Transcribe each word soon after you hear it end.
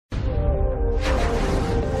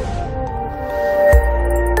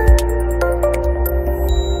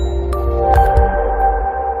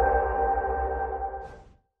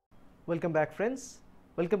Welcome back, friends.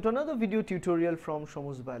 Welcome to another video tutorial from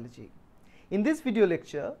Shomu's Biology. In this video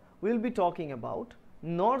lecture, we will be talking about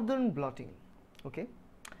northern blotting. Okay.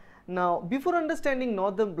 Now, before understanding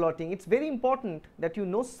northern blotting, it's very important that you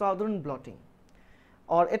know southern blotting,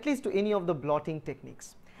 or at least to any of the blotting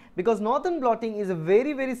techniques, because northern blotting is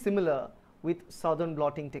very similar with southern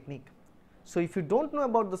blotting technique. So if you don't know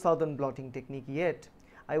about the southern blotting technique yet,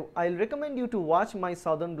 I'll recommend you to watch my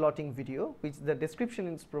southern blotting video, which the description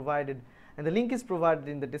is provided, and the link is provided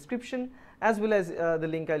in the description, as well as the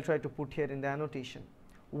link I'll try to put here in the annotation.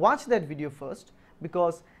 Watch that video first,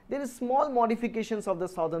 because there is small modifications of the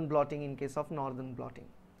southern blotting in case of northern blotting.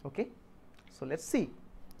 Okay, so let's see.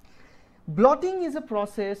 Blotting is a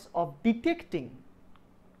process of detecting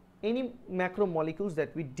any macromolecules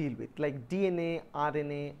that we deal with, like DNA,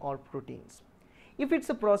 RNA, or proteins. If it's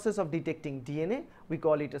a process of detecting DNA, we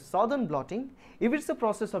call it a southern blotting. If it's a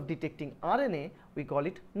process of detecting RNA, we call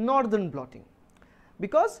it northern blotting.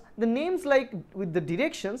 Because the names like with the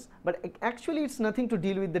directions, but actually it's nothing to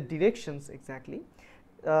deal with the directions exactly.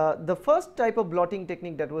 The first type of blotting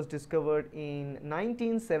technique that was discovered in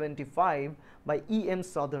 1975 by E.M.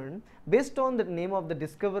 Southern, based on the name of the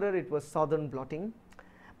discoverer, it was southern blotting.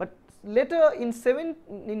 But later in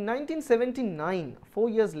 1979, 4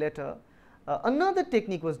 years later, another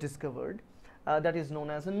technique was discovered that is known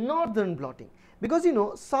as a northern blotting, because you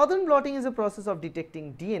know southern blotting is a process of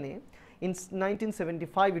detecting DNA. In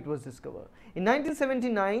 1975 it was discovered. In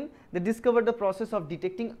 1979 they discovered the process of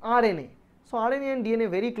detecting RNA. So RNA and DNA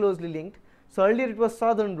very closely linked. So earlier it was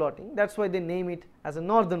southern blotting, that's why they name it as a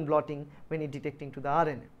northern blotting when it detecting to the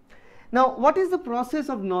RNA. Now what is the process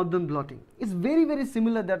of northern blotting? It's very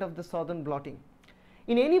similar that of the southern blotting.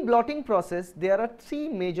 In any blotting process there are three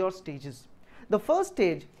major stages. The first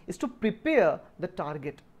stage is to prepare the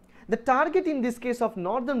target. The target in this case of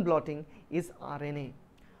northern blotting is RNA.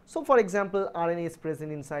 So for example, RNA is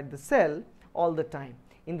present inside the cell all the time,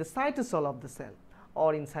 in the cytosol of the cell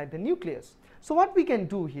or inside the nucleus. So what we can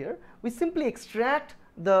do here, we simply extract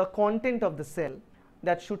the content of the cell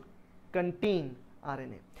that should contain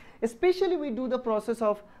RNA. Especially we do the process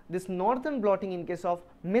of this northern blotting in case of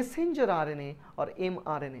messenger RNA or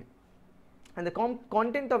mRNA, and the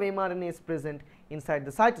content of mRNA is present inside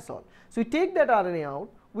the cytosol. So we take that RNA out,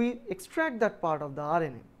 we extract that part of the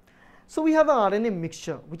RNA. So we have a RNA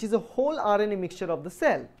mixture, which is a whole RNA mixture of the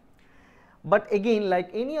cell. But again, like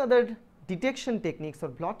any other detection techniques or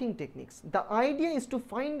blotting techniques, the idea is to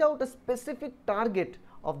find out a specific target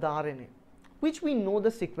of the RNA, which we know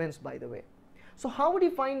the sequence, by the way. So how would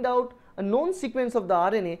you find out a known sequence of the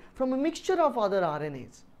RNA from a mixture of other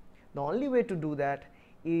RNAs? The only way to do that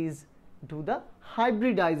is do the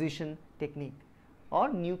hybridization technique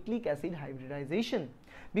or nucleic acid hybridization,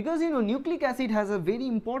 because you know nucleic acid has a very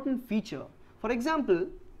important feature. For example,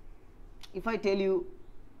 if I tell you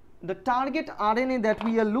the target RNA that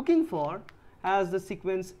we are looking for has the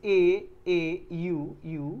sequence A, A, U,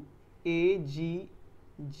 U, A, G,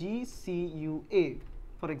 G, C, U, A,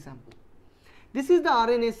 for example. This is the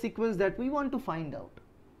RNA sequence that we want to find out.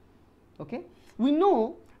 Okay, we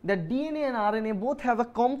know that DNA and RNA both have a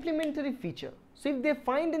complementary feature. So if they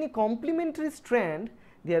find any complementary strand,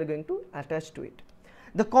 they are going to attach to it.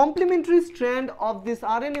 The complementary strand of this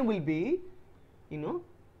RNA will be, you know,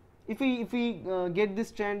 if we get this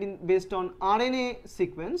strand in based on RNA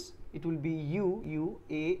sequence, it will be U, U,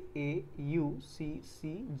 A, U, C,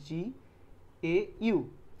 C, G, A, U.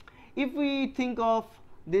 If we think of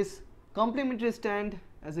this complementary strand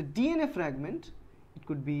as a DNA fragment, it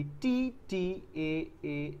could be T, T, A,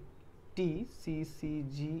 T, C, C,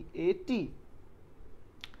 G, A, T.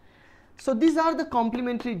 So these are the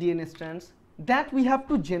complementary DNA strands that we have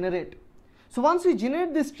to generate. So once we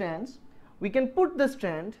generate these strands, we can put the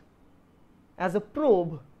strand as a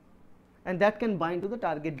probe, and that can bind to the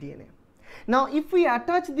target DNA. Now if we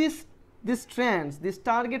attach these strands, these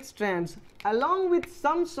target strands, along with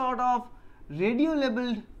some sort of radio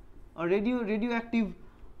labeled or radioactive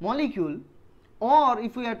molecule, or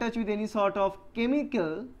if we attach with any sort of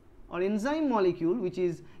chemical or enzyme molecule which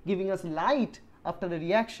is giving us light after the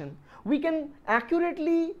reaction, we can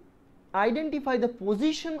accurately identify the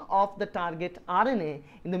position of the target RNA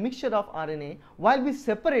in the mixture of RNA while we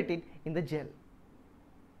separate it in the gel.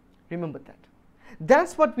 Remember that.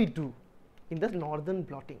 That's what we do in the northern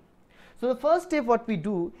blotting. So the first step what we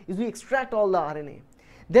do is we extract all the RNA.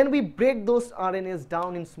 Then we break those RNAs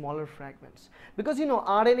down in smaller fragments, because you know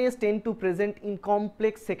RNAs tend to present in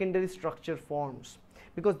complex secondary structure forms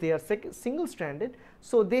because they are single stranded,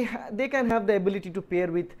 so they can have the ability to pair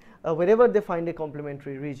with wherever they find a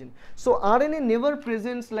complementary region. So RNA never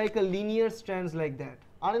presents like a linear strands like that.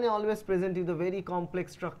 RNA always present with the very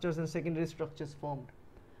complex structures and secondary structures formed,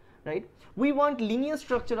 right? We want linear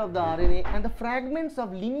structure of the RNA and the fragments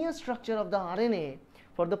of linear structure of the RNA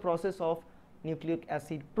for the process of nucleic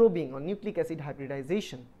acid probing or nucleic acid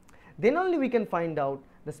hybridization. Then only we can find out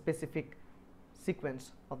the specific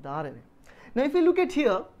sequence of the RNA. Now if we look at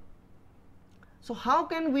here, so how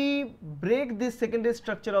can we break this secondary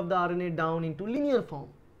structure of the RNA down into linear form?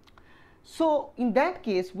 So in that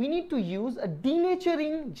case, we need to use a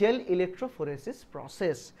denaturing gel electrophoresis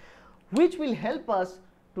process, which will help us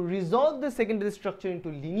to resolve the secondary structure into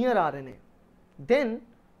linear RNA. Then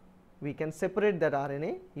we can separate that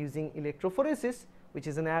RNA using electrophoresis, which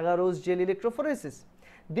is an Agarose gel electrophoresis.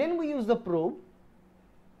 Then we use the probe,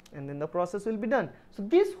 and then the process will be done. So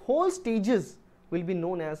these whole stages will be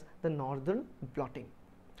known as the northern blotting.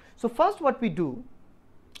 So first what we do,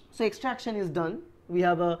 so extraction is done. We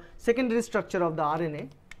have a secondary structure of the RNA.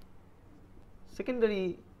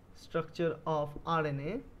 Secondary structure of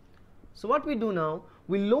RNA. So what we do now,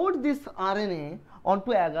 we load this RNA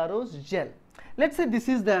onto agarose gel. Let's say this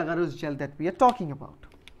is the agarose gel that we are talking about.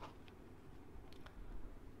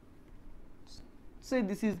 Say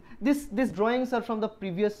these drawings are from the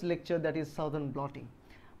previous lecture, that is southern blotting,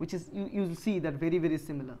 which is you will see that very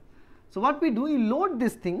similar. So what we do, we load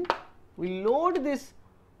this thing, we load this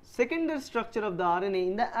secondary structure of the RNA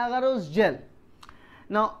in the agarose gel.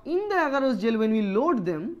 Now in the agarose gel, when we load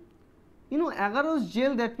them, you know, agarose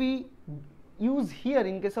gel that we use here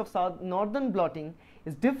in case of northern blotting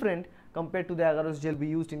is different compared to the agarose gel we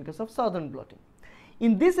used in case of southern blotting.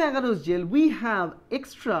 In this agarose gel, we have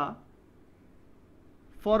extra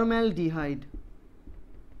formaldehyde.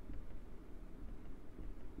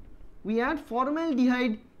 We add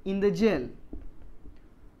formaldehyde in the gel.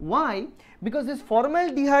 Why? Because this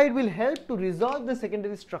formaldehyde will help to resolve the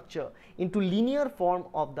secondary structure into linear form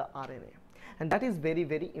of the RNA, and that is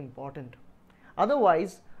very important.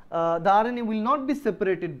 Otherwise, the RNA will not be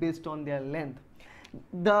separated based on their length.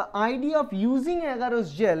 The idea of using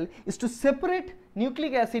agarose gel is to separate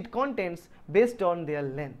nucleic acid contents based on their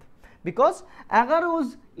length, because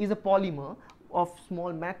agarose is a polymer of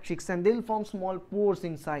small matrix and they will form small pores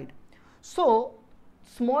inside. So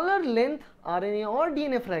smaller length RNA or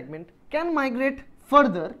DNA fragment can migrate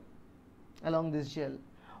further along this gel,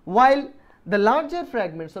 while the larger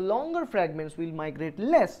fragments or longer fragments will migrate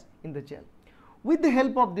less in the gel. With the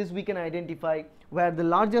help of this, we can identify where the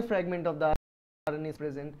larger fragment of the RNA is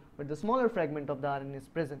present, where the smaller fragment of the RNA is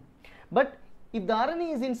present. But if the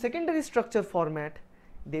RNA is in secondary structure format,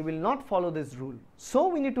 they will not follow this rule. So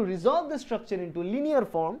we need to resolve the structure into linear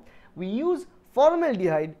form. We use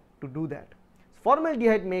formaldehyde to do that.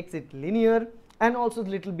 Formaldehyde makes it linear, and also a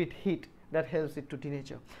little bit heat that helps it to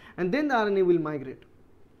denature, and then the RNA will migrate.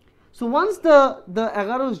 So once the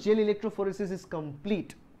agarose gel electrophoresis is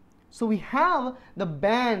complete, so we have the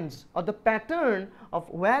bands or the pattern of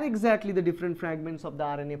where exactly the different fragments of the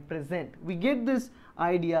RNA present. We get this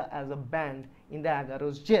idea as a band in the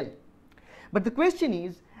agarose gel. But the question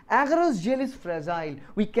is, agarose gel is fragile.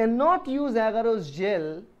 We cannot use agarose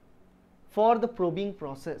gel for the probing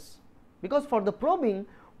process, because for the probing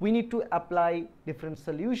we need to apply different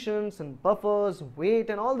solutions and buffers, weight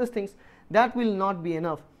and all these things. That will not be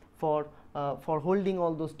enough for holding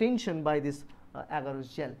all those tension by this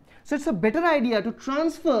agarose gel. So it's a better idea to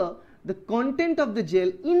transfer the content of the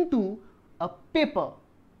gel into a paper.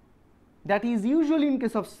 That is usually in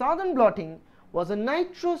case of southern blotting was a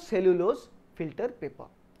nitrocellulose filter paper.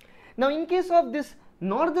 Now in case of this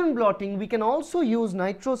northern blotting, we can also use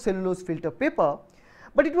nitrocellulose filter paper,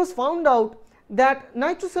 but it was found out that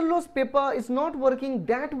nitrocellulose paper is not working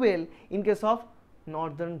that well in case of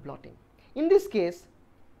northern blotting. In this case,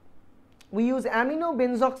 we use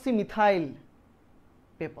amino-benzoxymethyl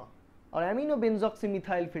paper or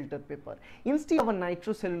amino-benzoxymethyl filter paper instead of a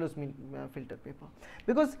nitrocellulose filter paper,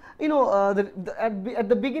 because you know at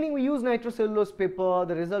the beginning we use nitrocellulose paper,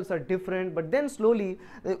 the results are different, but then slowly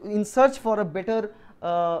in search for a better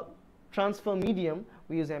transfer medium,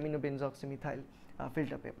 we use amino-benzoxymethyl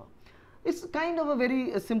filter paper. It's kind of a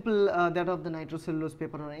very simple that of the nitrocellulose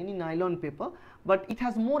paper or any nylon paper, but it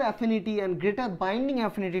has more affinity and greater binding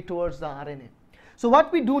affinity towards the RNA. So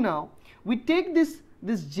what we do now, we take this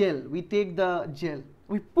gel, we take the gel,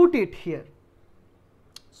 we put it here.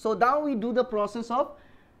 So now we do the process of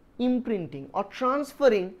imprinting or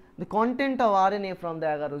transferring the content of RNA from the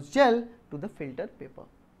agarose gel to the filter paper.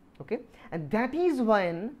 Okay, and that is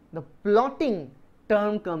when the blotting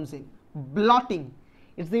term comes in. Blotting,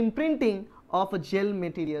 it's the imprinting of a gel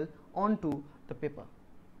material onto the paper,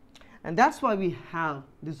 and that's why we have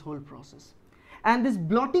this whole process. And this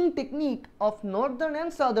blotting technique of northern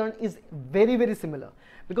and southern is very, very similar,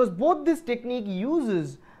 because both this technique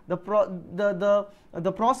uses the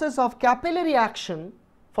process of capillary action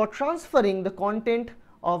for transferring the content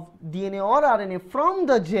of DNA or RNA from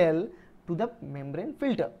the gel to the membrane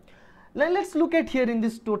filter. Now let's look at here in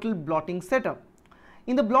this total blotting setup.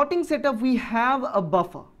 In the blotting setup, we have a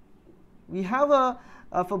buffer. We have a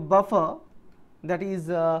buffer that is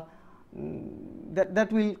that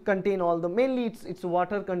will contain all the, mainly it's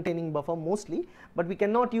water containing buffer mostly, but we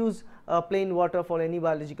cannot use plain water for any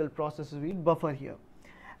biological processes. We buffer here,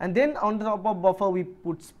 and then on top of buffer we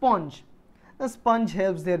put sponge. The sponge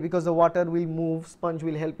helps there because the water will move, sponge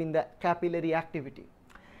will help in the capillary activity.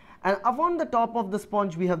 And upon the top of the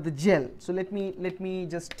sponge we have the gel. So let me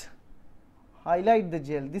just highlight the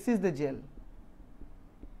gel. This is the gel,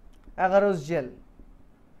 Agarose gel.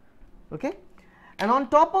 Okay, and on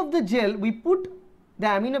top of the gel we put the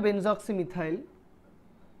aminobenzoxymethyl,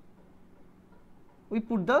 we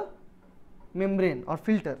put the membrane or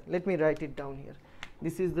filter. Let me write it down here.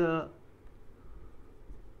 This is the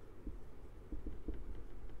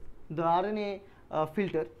RNA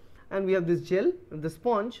filter, and we have this gel, the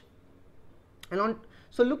sponge, and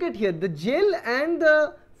so look at here, the gel and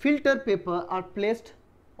the filter paper are placed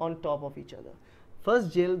on top of each other.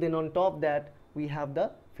 First gel, then on top that we have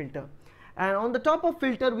the filter, and on the top of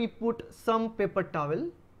filter we put some paper towel,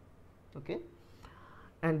 okay,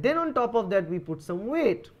 and then on top of that we put some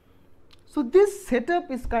weight. So this setup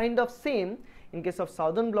is kind of same in case of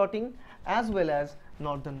southern blotting as well as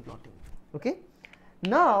northern blotting. Okay,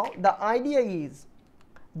 now the idea is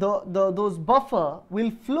those buffer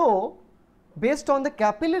will flow based on the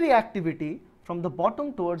capillary activity from the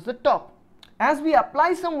bottom towards the top. As we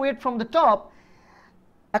apply some weight from the top,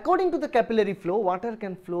 according to the capillary flow, water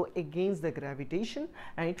can flow against the gravitation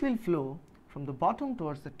and it will flow from the bottom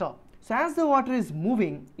towards the top. So as the water is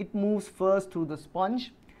moving, it moves first through the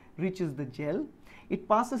sponge, reaches the gel, it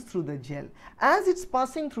passes through the gel. As it's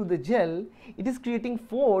passing through the gel, it is creating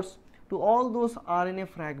force to all those RNA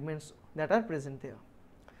fragments that are present there.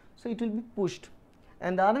 So it will be pushed,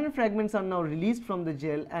 and the RNA fragments are now released from the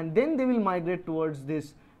gel, and then they will migrate towards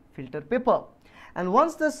this filter paper. And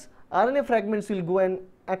once this RNA fragments will go and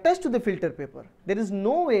attach to the filter paper, there is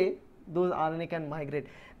no way those RNA can migrate,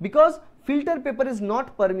 because filter paper is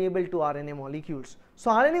not permeable to RNA molecules.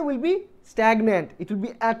 So RNA will be stagnant, it will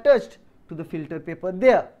be attached to the filter paper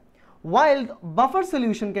there, while the buffer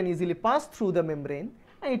solution can easily pass through the membrane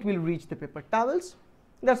and it will reach the paper towels.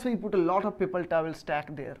 That's why we put a lot of paper towel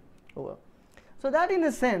stack there over. So that in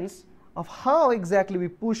a sense of how exactly we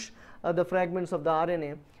push the fragments of the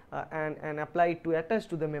RNA and apply it to attach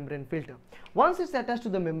to the membrane filter. Once it's attached to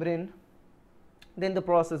the membrane, then the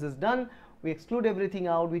process is done. We exclude everything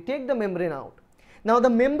out, we take the membrane out. Now the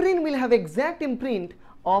membrane will have exact imprint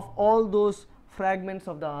of all those fragments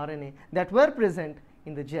of the RNA that were present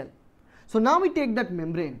in the gel. So now we take that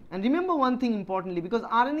membrane, and remember one thing importantly, because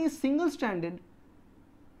RNA is single stranded,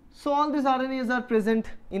 so all these RNAs are present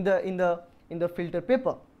in the filter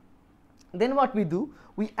paper. Then what we do,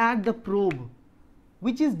 we add the probe,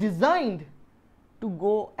 which is designed to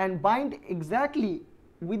go and bind exactly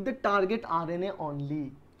with the target RNA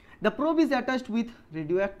only. The probe is attached with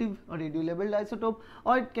radioactive or radiolabeled isotope,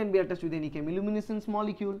 or it can be attached with any chemiluminescence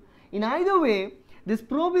molecule. In either way, this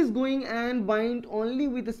probe is going and bind only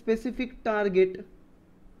with a specific target,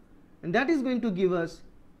 and that is going to give us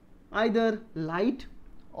either light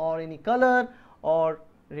or any color or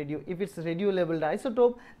radio. If it's radiolabeled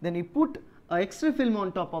isotope, then we put an X-ray film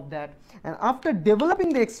on top of that, and after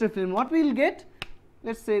developing the X-ray film, what we will get,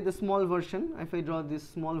 let's say the small version, if I draw this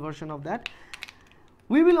small version of that,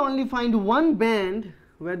 we will only find one band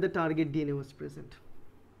where the target DNA was present.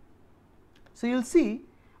 So you'll see,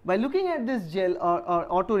 by looking at this gel or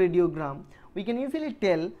autoradiogram, we can easily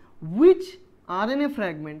tell which RNA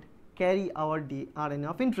fragment carry our RNA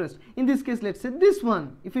of interest. In this case, let's say this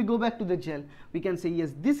one. If we go back to the gel, we can say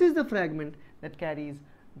yes, this is the fragment that carries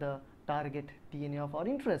the target DNA of our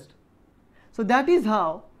interest. So that is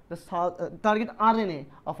how the target RNA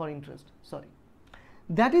of our interest, sorry.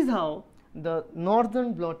 That is how the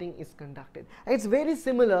northern blotting is conducted. It's very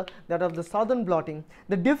similar that of the southern blotting.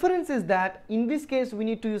 The difference is that in this case we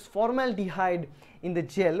need to use formaldehyde in the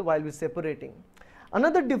gel while we're separating.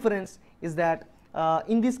 Another difference is that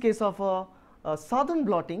in this case of a southern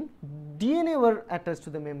blotting, DNA were attached to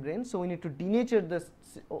the membrane, so we need to denature this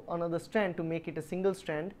another strand to make it a single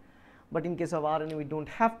strand, but in case of RNA we don't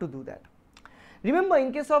have to do that. Remember,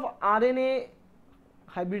 in case of RNA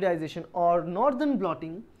hybridization or northern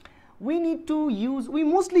blotting, we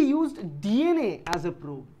mostly used DNA as a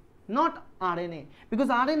probe. not RNA, because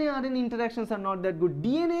RNA interactions are not that good.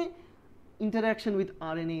 DNA interaction with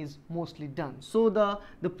RNA is mostly done. So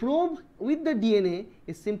the probe with the DNA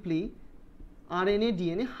is simply RNA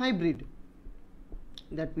DNA hybrid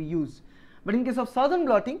that we use. But in case of southern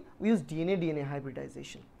blotting, we use DNA DNA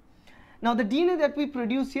hybridization. Now the DNA that we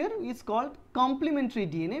produce here is called complementary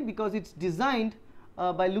DNA because it's designed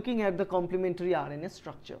by looking at the complementary RNA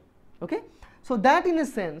structure. Okay, so that in a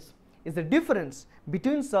sense is the difference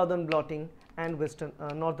between southern blotting and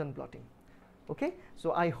northern blotting. Okay,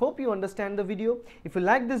 so I hope you understand the video. If you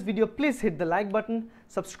like this video, please hit the like button,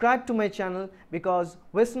 subscribe to my channel because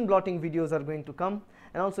western blotting videos are going to come,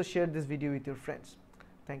 and also share this video with your friends.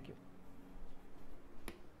 Thank you.